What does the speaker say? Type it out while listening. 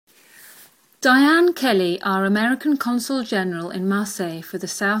Diane Kelly, our American Consul General in Marseille for the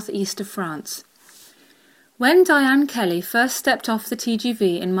southeast of France. When Diane Kelly first stepped off the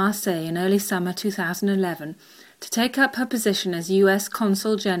TGV in Marseille in early summer 2011 to take up her position as US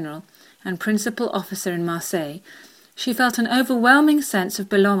Consul General and Principal Officer in Marseille, she felt an overwhelming sense of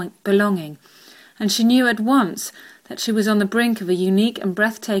belonging, and she knew at once that she was on the brink of a unique and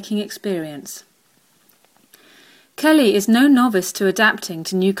breathtaking experience. Kelly is no novice to adapting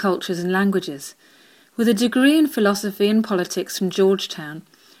to new cultures and languages. With a degree in philosophy and politics from Georgetown,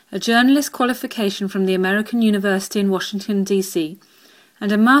 a journalist qualification from the American University in Washington, D.C.,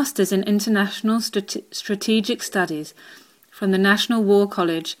 and a master's in international strategic studies from the National War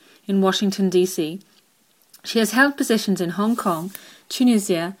College in Washington, D.C., she has held positions in Hong Kong,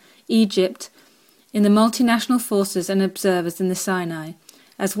 Tunisia, Egypt, in the multinational forces and observers in the Sinai,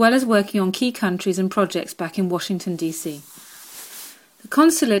 as well as working on key countries and projects back in Washington, D.C. The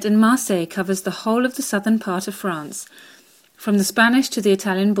consulate in Marseille covers the whole of the southern part of France, from the Spanish to the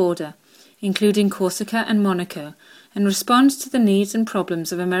Italian border, including Corsica and Monaco, and responds to the needs and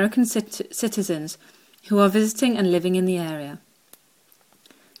problems of American citizens who are visiting and living in the area.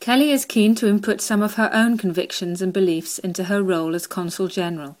 Kelly is keen to input some of her own convictions and beliefs into her role as Consul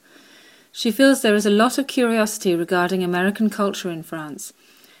General. She feels there is a lot of curiosity regarding American culture in France,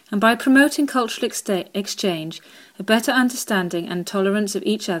 and by promoting cultural exchange, a better understanding and tolerance of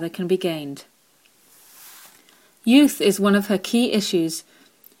each other can be gained. Youth is one of her key areas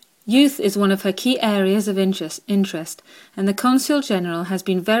of interest, and the Consul General has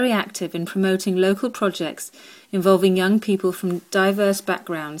been very active in promoting local projects involving young people from diverse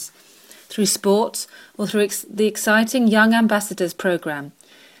backgrounds, through sports or through the exciting Young Ambassadors program.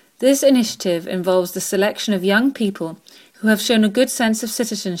 This initiative involves the selection of young people who have shown a good sense of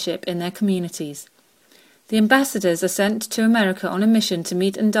citizenship in their communities. The ambassadors are sent to America on a mission to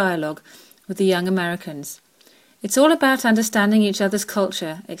meet and dialogue with the young Americans. It's all about understanding each other's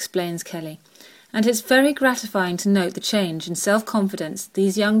culture, explains Kelly, and it's very gratifying to note the change in self-confidence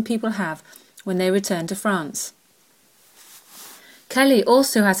these young people have when they return to France. Kelly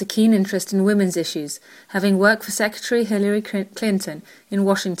also has a keen interest in women's issues, having worked for Secretary Hillary Clinton in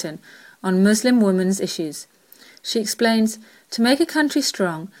Washington on Muslim women's issues. She explains, "To make a country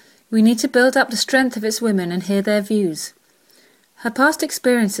strong, we need to build up the strength of its women and hear their views." Her past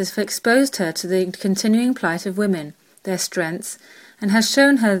experiences have exposed her to the continuing plight of women, their strengths, and has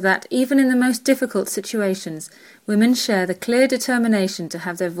shown her that even in the most difficult situations, women share the clear determination to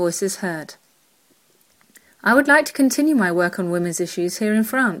have their voices heard. "I would like to continue my work on women's issues here in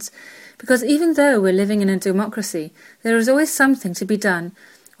France, because even though we're living in a democracy, there is always something to be done,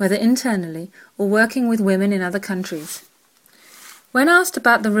 whether internally or working with women in other countries." When asked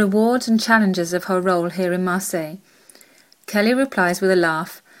about the rewards and challenges of her role here in Marseille, Kelly replies with a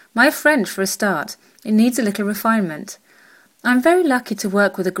laugh, "My French for a start. It needs a little refinement. I'm very lucky to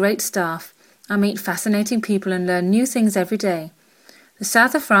work with a great staff. I meet fascinating people and learn new things every day. The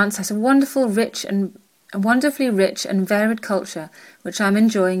south of France has a wonderfully rich and varied culture, which I'm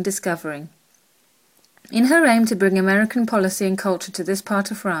enjoying discovering." In her aim to bring American policy and culture to this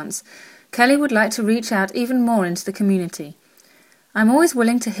part of France, Kelly would like to reach out even more into the community. "I'm always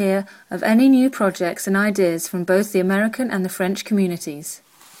willing to hear of any new projects and ideas from both the American and the French communities."